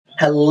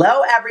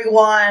Hello,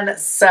 everyone.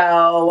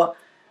 So,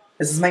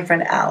 this is my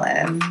friend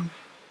Alan. I'm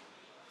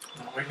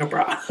wearing a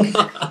bra.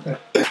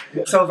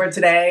 So for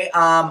today,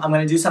 I'm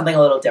gonna do something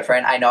a little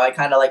different. I know I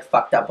kind of like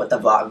fucked up with the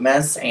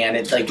Vlogmas, and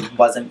it like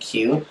wasn't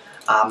cute.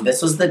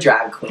 This was the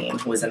drag queen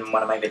who was in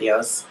one of my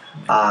videos.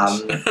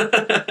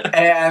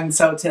 And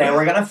so today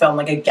we're gonna film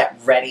like a get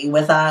ready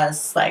with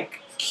us,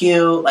 like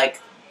cute, like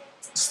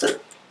just a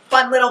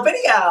fun little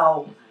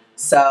video.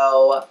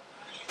 So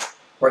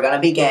we're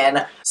gonna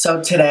begin.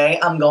 So today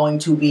I'm going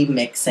to be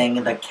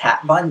mixing the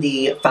Kat Von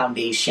D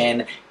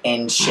foundation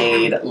in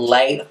shade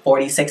Light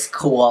 46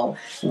 Cool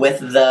with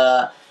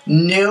the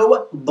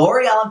new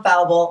L'Oreal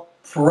Infallible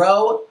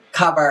Pro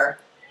Cover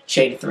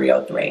shade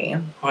 303.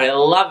 Oh, I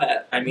love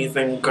it. I'm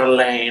using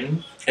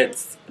Guerlain.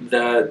 It's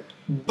the...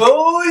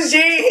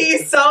 Bougie!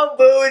 He's so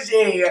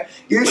bougie!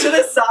 You should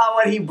have saw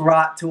what he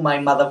brought to my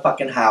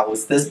motherfucking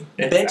house. This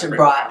bitch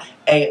brought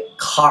a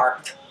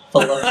cart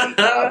full of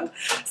makeup.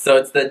 So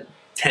it's the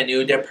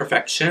Tenue de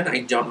Perfection. I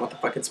don't know what the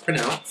fuck it's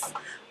pronounced.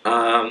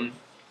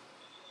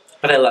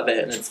 But I love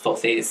it, and it's full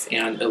face,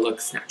 and it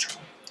looks natural.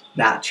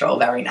 Natural,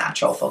 very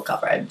natural, full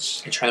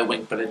coverage. I tried to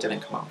wink, but it didn't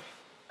come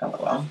out.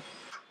 LOL.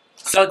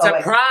 So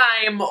to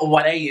prime,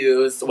 what I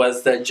used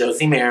was the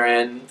Josie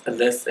Marin.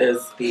 This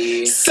is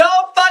the... So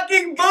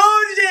fucking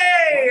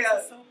bougie!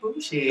 That's so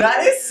bougie.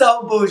 That is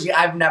so bougie.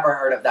 I've never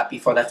heard of that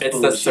before. That's It's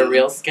bougie. the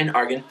Surreal Skin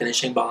Argan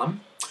Finishing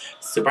Balm.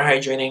 Super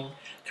hydrating.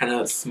 Kind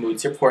of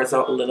smooths your pores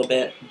out a little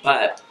bit,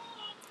 but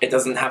it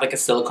doesn't have like a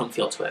silicone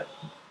feel to it.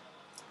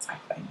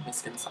 Exactly. My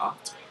skin's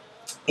soft.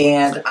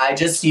 And I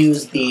just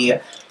used the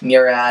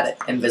Murad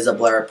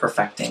Invisibler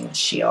Perfecting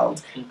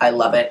Shield. I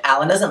love it.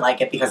 Alan doesn't like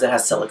it because it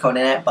has silicone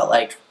in it, but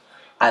like,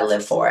 I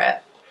live for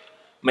it.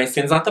 My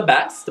skin's not the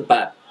best,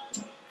 but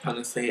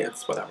honestly,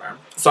 it's whatever.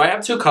 So I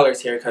have two colors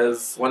here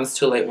because one's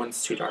too light,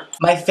 one's too dark.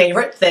 My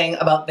favorite thing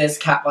about this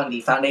Kat Von D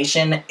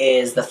foundation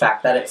is the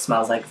fact that it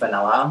smells like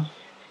vanilla.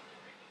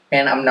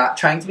 And I'm not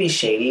trying to be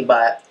shady,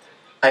 but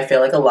I feel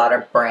like a lot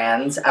of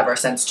brands, ever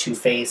since Too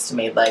Faced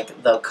made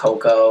like the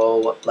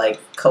cocoa like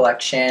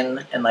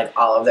collection and like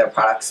all of their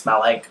products smell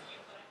like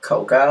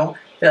cocoa,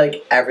 I feel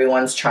like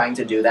everyone's trying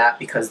to do that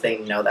because they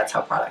know that's how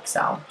products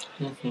sell.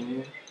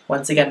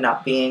 Once again,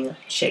 not being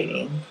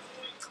shady.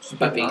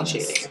 But being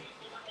shady.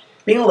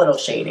 Being a little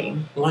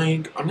shady.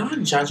 Like, I'm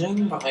not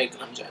judging, but like,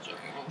 I'm judging.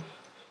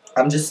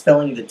 I'm just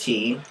spilling the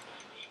tea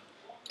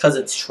because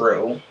it's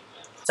true.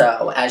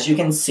 So, as you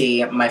can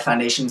see, my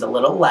foundation's a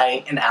little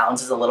light and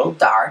Alan's is a little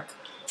dark.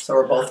 So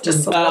we're both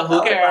just a little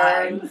who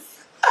cares? colorblind.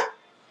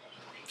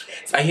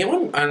 So I hate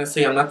when,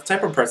 honestly, I'm not the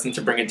type of person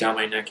to bring it down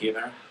my neck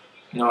either.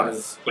 You know,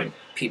 as like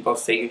people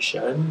say you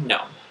should.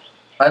 No.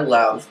 I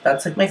love,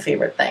 that's like my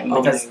favorite thing.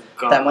 Oh Because my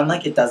God. then when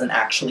like it doesn't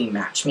actually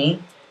match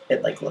me,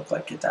 it like look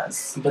like it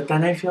does. But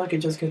then I feel like it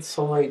just gets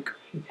so like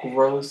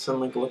gross and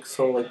like looks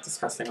so like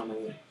disgusting on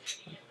me.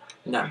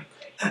 No.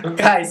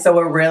 Guys, so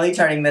we're really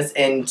turning this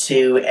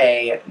into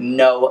a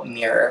no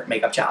mirror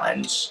makeup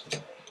challenge.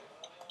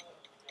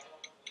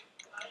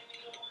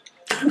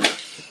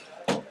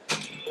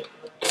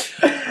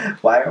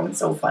 Why are we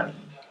so funny?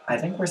 I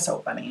think we're so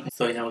funny.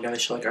 So now we're gonna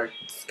show like our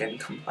skin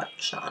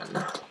complexion.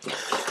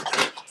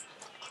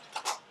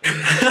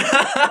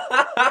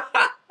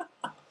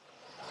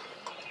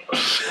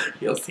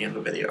 You'll see in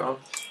the video.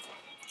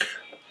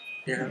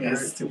 Yeah, You're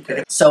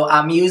stupid. So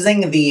I'm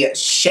using the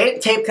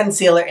Shape Tape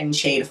Concealer in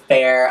shade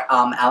Fair.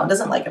 Alan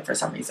doesn't like it for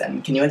some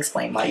reason. Can you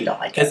explain why you don't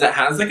like it? because it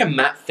has like a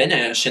matte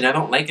finish, and I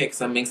don't like it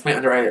because it makes my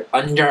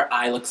under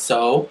eye look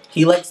so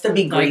He likes to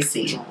be like,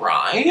 greasy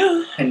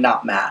dry. and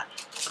not matte.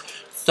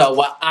 So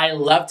what I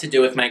love to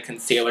do with my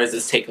concealers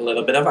is take a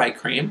little bit of eye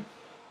cream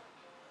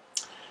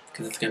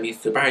because it's gonna be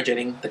super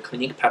hydrating. The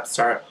Clinique Pep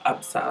Star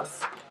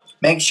Obsessed.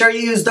 Make sure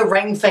you use the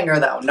ring finger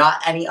though,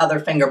 not any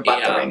other finger but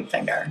the Yeah. ring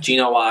finger. Do you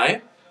know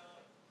why?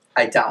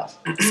 I don't.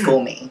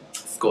 School me.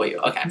 School you.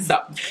 Okay, so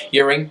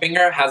your ring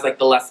finger has like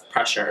the less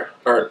pressure,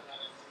 or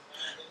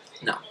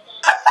no.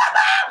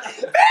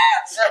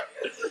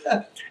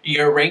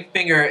 Your ring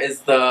finger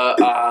is the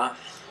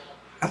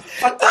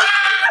what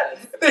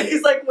the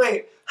He's like,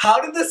 wait,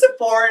 how did the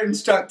Sephora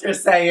instructor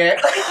say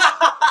it?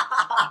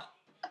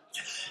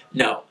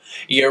 No,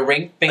 your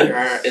ring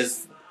finger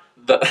is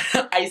the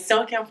I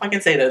still can't fucking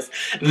say this.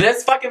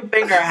 This fucking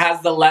finger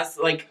has the less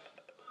like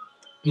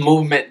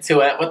movement to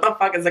it. What the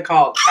fuck is it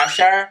called?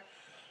 Pressure?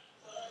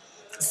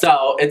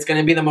 So it's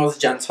gonna be the most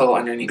gentle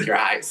underneath your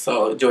eyes.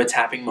 So do a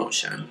tapping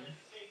motion.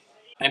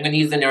 I'm gonna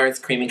use the NARS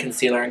Creamy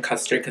Concealer in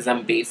Custard because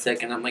I'm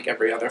basic and I'm like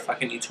every other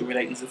fucking YouTuber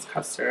that uses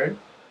custard.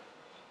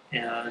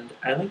 And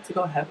I like to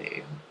go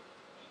heavy.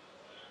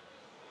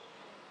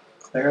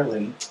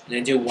 Clearly. And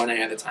I do one eye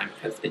at a time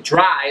because it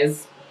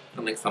dries,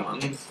 unlike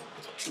someone.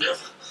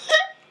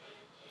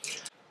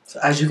 So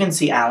as you can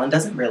see, Alan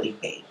doesn't really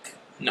bake.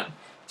 No.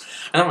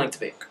 I don't like to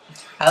bake.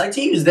 I like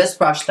to use this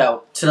brush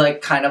though to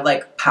like kind of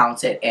like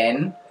pounce it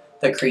in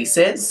the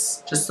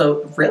creases, just so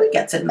it really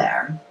gets in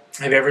there.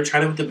 Have you ever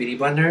tried it with the beauty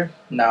blender?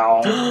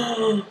 No.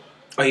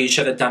 Oh, you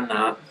should have done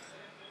that.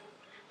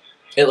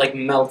 It like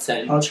melts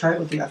in. I'll try it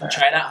with the other.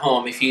 Try it at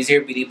home. If you use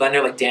your beauty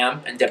blender like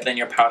damp and dip it in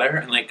your powder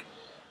and like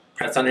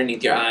press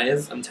underneath your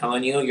eyes, I'm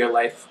telling you, your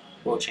life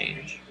will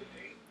change.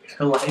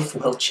 Your life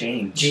will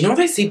change. Do you know what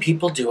I see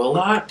people do a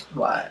lot?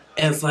 What?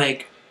 Is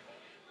like,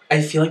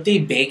 I feel like they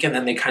bake and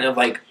then they kind of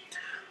like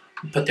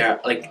put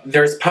their, like,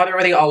 there's powder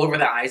already all over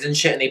the eyes and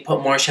shit, and they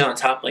put more shit on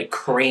top, like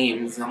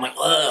creams, and I'm like,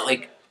 ugh,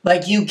 like.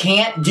 Like, you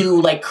can't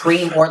do, like,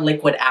 cream or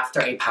liquid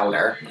after a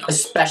powder. No.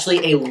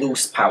 Especially a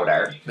loose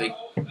powder. Like,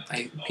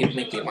 people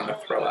make me want to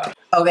throw up.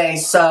 Okay,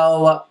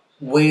 so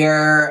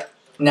we're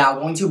now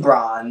going to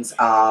bronze.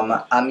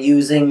 I'm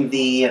using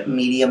the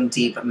medium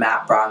deep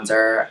matte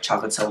bronzer,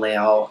 Chocolate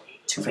Soleil,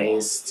 Too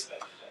Faced.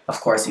 Of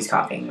course, he's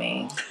copying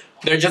me.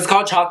 They're just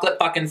called Chocolate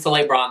fucking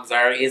Soleil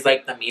Bronzer. He's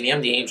like the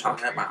medium deep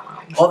chocolate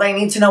brown. Well, they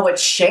need to know what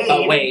shade.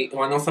 Oh, wait.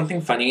 Want to know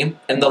something funny?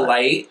 In the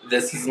light,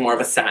 this is more of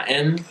a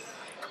satin.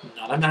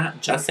 Not a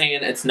matte. Just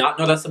saying. It's not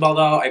noticeable,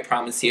 though. I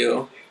promise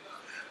you.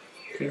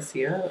 Can you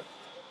see it?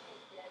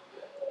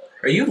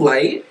 Are you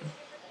light?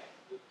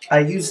 I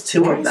used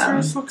two of them. Why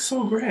does yours look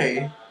so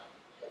gray?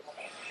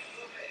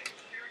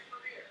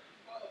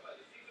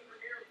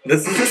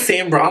 This is the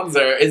same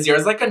bronzer. Is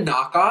yours like a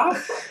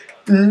knockoff?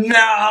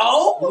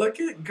 No! Look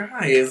at,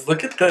 guys,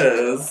 look at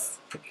this.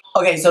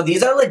 Okay, so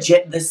these are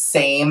legit the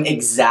same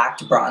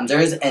exact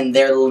bronzers, and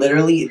they're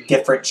literally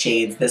different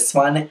shades. This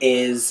one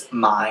is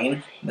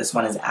mine. This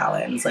one is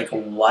Alan's. Like,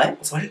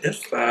 what? What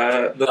is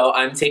that? So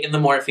I'm taking the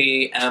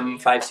Morphe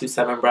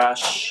M527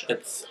 brush.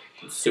 It's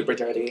super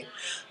dirty.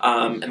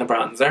 And the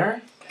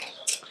bronzer.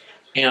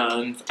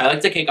 And I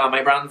like to cake on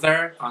my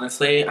bronzer.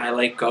 Honestly, I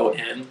like go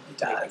in. It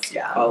does,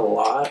 yeah. A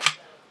lot.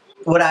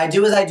 What I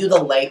do is I do the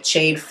light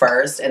shade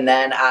first, and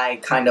then I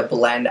kind of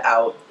blend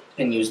out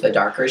and use the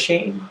darker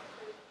shade.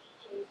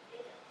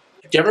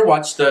 Do you ever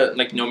watch the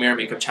like No Mirror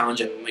Makeup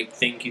Challenge and like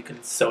think you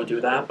can so do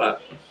that,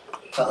 but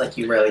like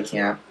you really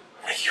can't.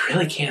 You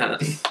really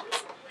can't.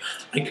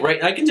 Like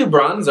right, I can do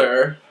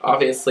bronzer,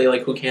 obviously.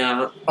 Like who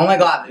can't? Oh my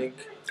god! Like,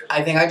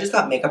 I think I just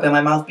got makeup in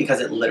my mouth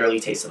because it literally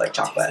tasted like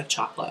chocolate. Tastes like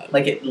chocolate.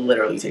 Like it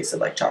literally tasted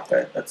like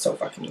chocolate. That's so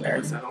fucking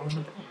weird. Is that all in the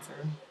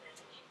bronzer?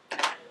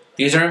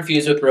 These are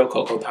infused with real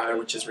cocoa powder,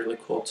 which is really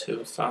cool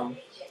too. So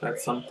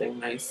that's something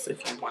nice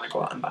if you want to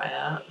go out and buy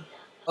it.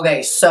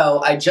 Okay,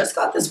 so I just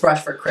got this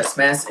brush for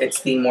Christmas.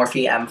 It's the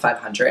Morphe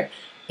M500.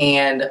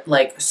 And,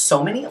 like,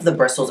 so many of the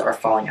bristles are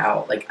falling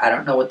out. Like, I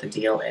don't know what the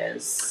deal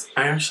is.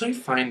 I actually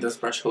find this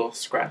brush a little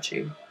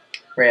scratchy.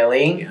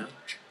 Really? Yeah.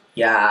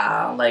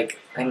 Yeah, like,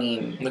 I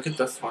mean... Look at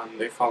this one.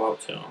 They fall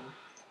out too.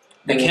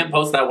 I can't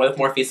post that. What if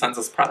Morphe sends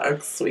us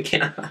products? We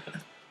can't.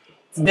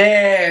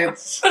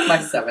 Bitch!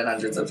 My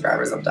 700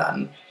 subscribers, I'm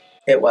done.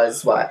 It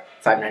was, what,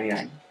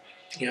 $5.99?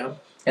 Yeah.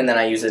 And then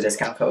I used a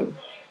discount code.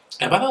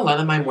 I bought a lot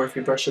of my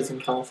Morphe brushes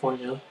in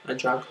California at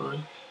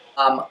DragCon.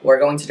 We're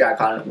going to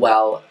DragCon.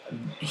 Well,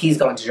 he's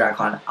going to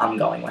DragCon. I'm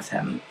going with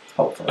him,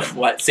 hopefully.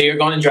 What? So you're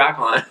going to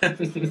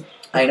DragCon?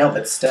 I know,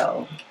 but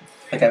still.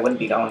 Like, I wouldn't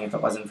be going if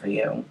it wasn't for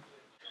you.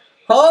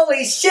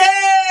 Holy shit!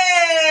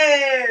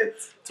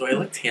 Do I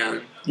look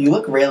tan? You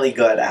look really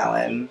good,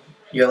 Alan.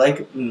 You're,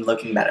 like,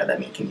 looking better than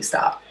me. Can you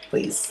stop?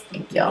 Please.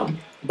 Thank you.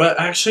 But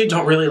I actually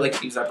don't really like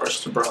to use that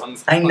brush to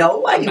bronze. I know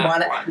why you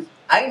want it.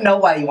 I know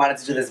why you wanted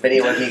to do this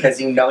video with me,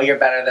 because you know you're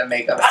better than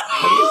makeup.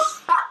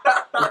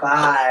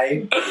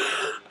 Bye.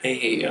 I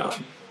hate you.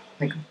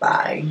 Like,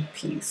 bye.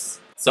 Peace.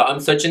 So I'm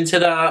switching to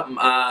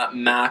the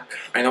MAC.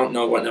 I don't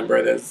know what number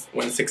it is.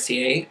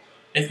 168,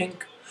 I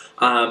think.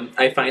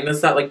 I find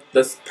that like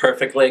this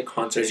perfectly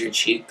contours your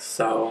cheeks.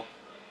 So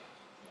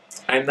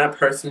I'm that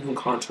person who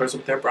contours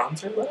with their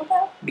bronzer a little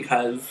bit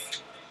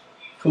because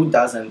who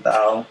doesn't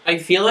though? I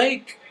feel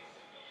like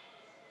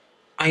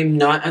I'm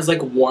not as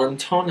like warm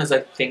tone as I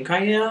think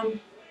I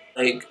am.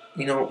 Like,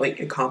 you know, like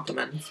it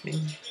compliments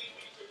me.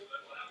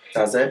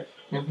 Does it?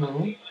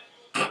 Mm-hmm.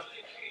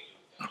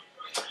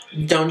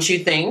 Don't you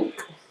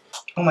think?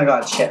 Oh my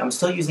god, shit. I'm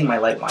still using my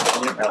light one. I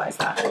didn't realize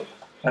that.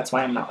 That's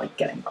why I'm not like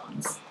getting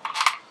bronze.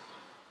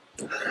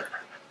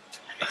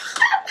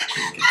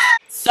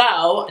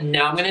 So,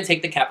 now I'm going to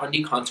take the Kat Von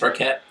D Contour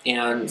Kit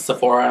and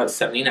Sephora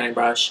 79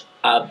 brush.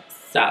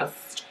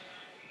 Obsessed.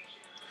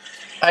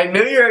 I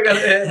knew you were going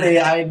to hit me.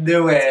 I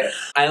knew it.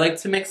 I like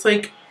to mix,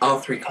 like, all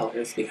three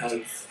colors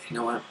because, you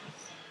know what?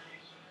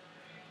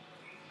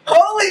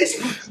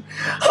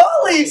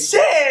 Holy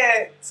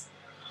shit!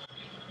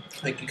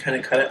 Like, you kind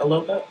of cut it a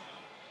little bit.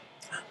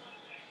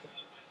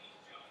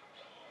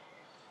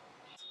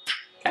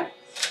 Okay.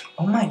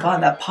 Oh my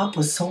god, that pop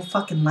was so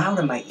fucking loud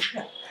in my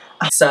ear.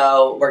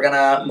 So, we're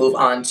gonna move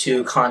on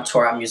to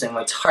contour. I'm using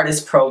the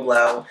Tarte Pro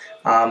Glow.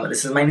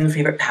 This is my new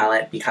favorite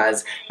palette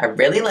because I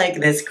really like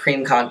this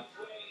cream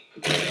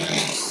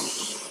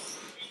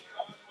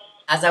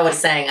As I was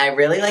saying, I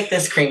really like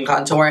this cream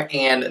contour,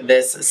 and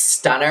this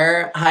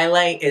Stunner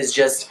highlight is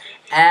just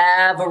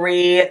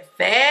everything!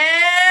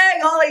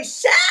 Holy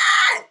shit!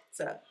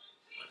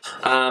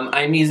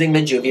 I'm using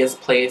the Juvia's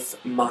Place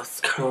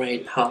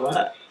Masquerade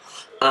palette,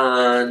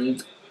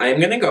 and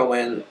I'm gonna go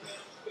in...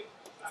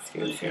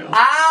 Excuse you.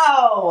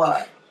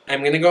 Ow!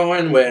 I'm gonna go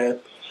in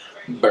with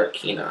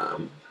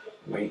Burkina.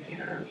 Right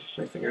here.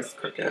 My finger's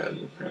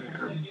crooked. Right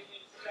here.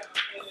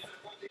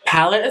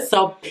 Palette is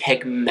so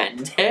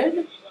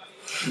pigmented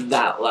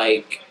that,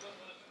 like...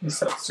 You're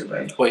so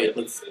stupid. Wait,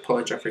 let's pull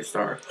a Jeffree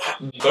Star.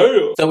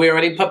 Damn! So we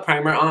already put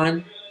primer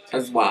on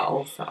as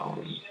well,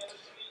 so...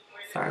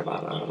 Sorry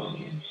about that.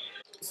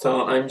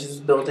 So I'm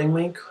just building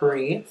my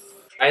crease.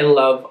 I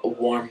love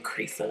warm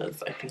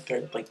creases. I think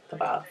they're, like, the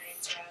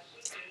best.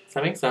 Does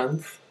that make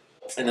sense?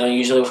 And then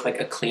usually with, like,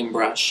 a clean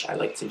brush, I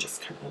like to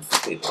just kind of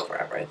sweep over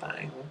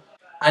everything.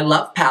 I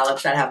love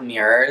palettes that have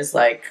mirrors.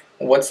 Like,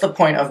 what's the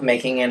point of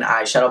making an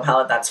eyeshadow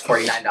palette that's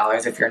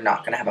 $49 if you're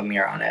not gonna have a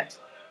mirror on it?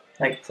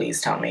 Like,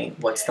 please tell me,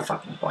 what's the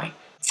fucking point?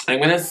 I'm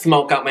gonna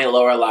smoke out my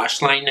lower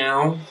lash line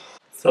now.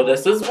 So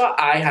this is what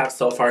I have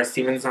so far.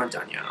 Steven's not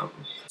done yet.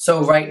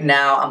 So right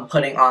now, I'm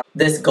putting on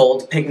this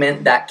gold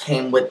pigment that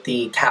came with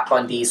the Kat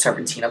Von D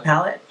Serpentina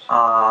palette.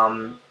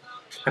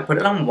 I put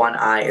it on one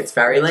eye. It's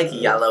very, like,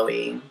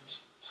 yellowy.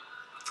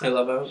 I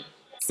love it.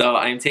 So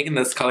I'm taking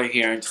this color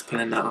here and just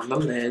putting that on the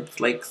lids,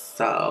 like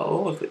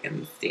so, if we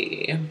can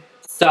see.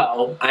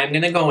 So I'm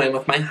gonna go in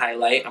with my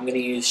highlight. I'm gonna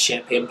use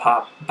Champagne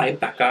Pop by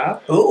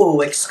Becca.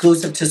 Ooh,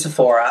 exclusive to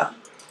Sephora.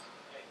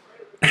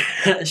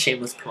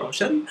 Shameless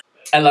promotion.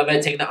 I love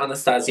it. Taking the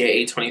Anastasia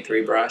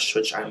A23 brush,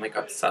 which I'm, like,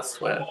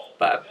 obsessed with.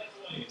 But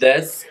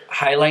this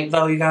highlight,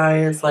 though, you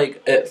guys,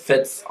 like, it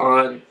fits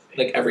on,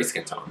 like, every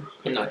skin tone.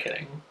 I'm not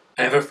kidding.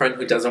 I have a friend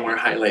who doesn't wear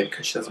highlight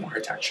because she doesn't want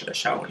her texture to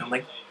show. And I'm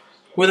like,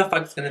 who the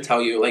fuck's gonna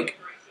tell you? Like,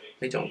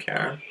 I don't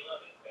care.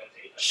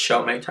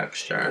 Show my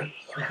texture.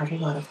 You have a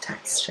lot of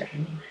texture.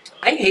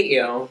 I hate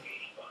you.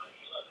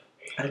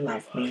 I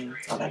love me.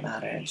 That's all that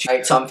matters.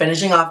 Alright, so I'm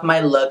finishing off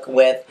my look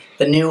with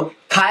the new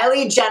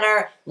Kylie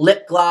Jenner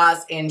lip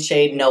gloss in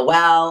shade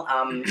Noelle.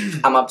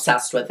 I'm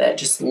obsessed with it.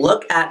 Just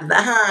look at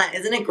that.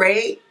 Isn't it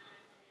great?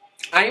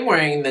 I'm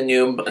wearing the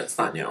new, but it's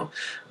not new.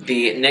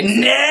 The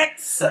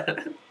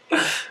NYX!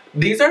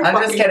 These are I'm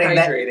fucking just kidding.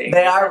 hydrating.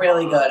 They are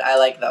really good. I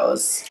like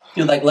those.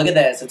 Dude, like, look at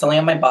this. It's only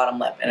on my bottom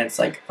lip, and it's,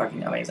 like,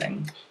 fucking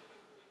amazing.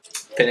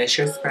 Finish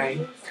your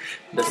spray.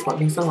 This one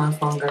needs to last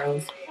long,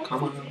 girls.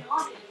 Come on.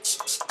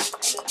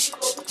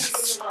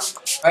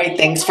 Alright,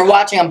 thanks for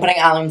watching. I'm putting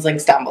Alan's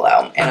links down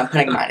below, and I'm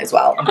putting mine as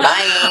well.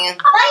 Bye!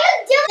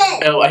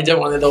 Oh, I did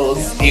one of those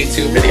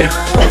YouTube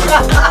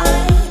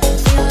videos.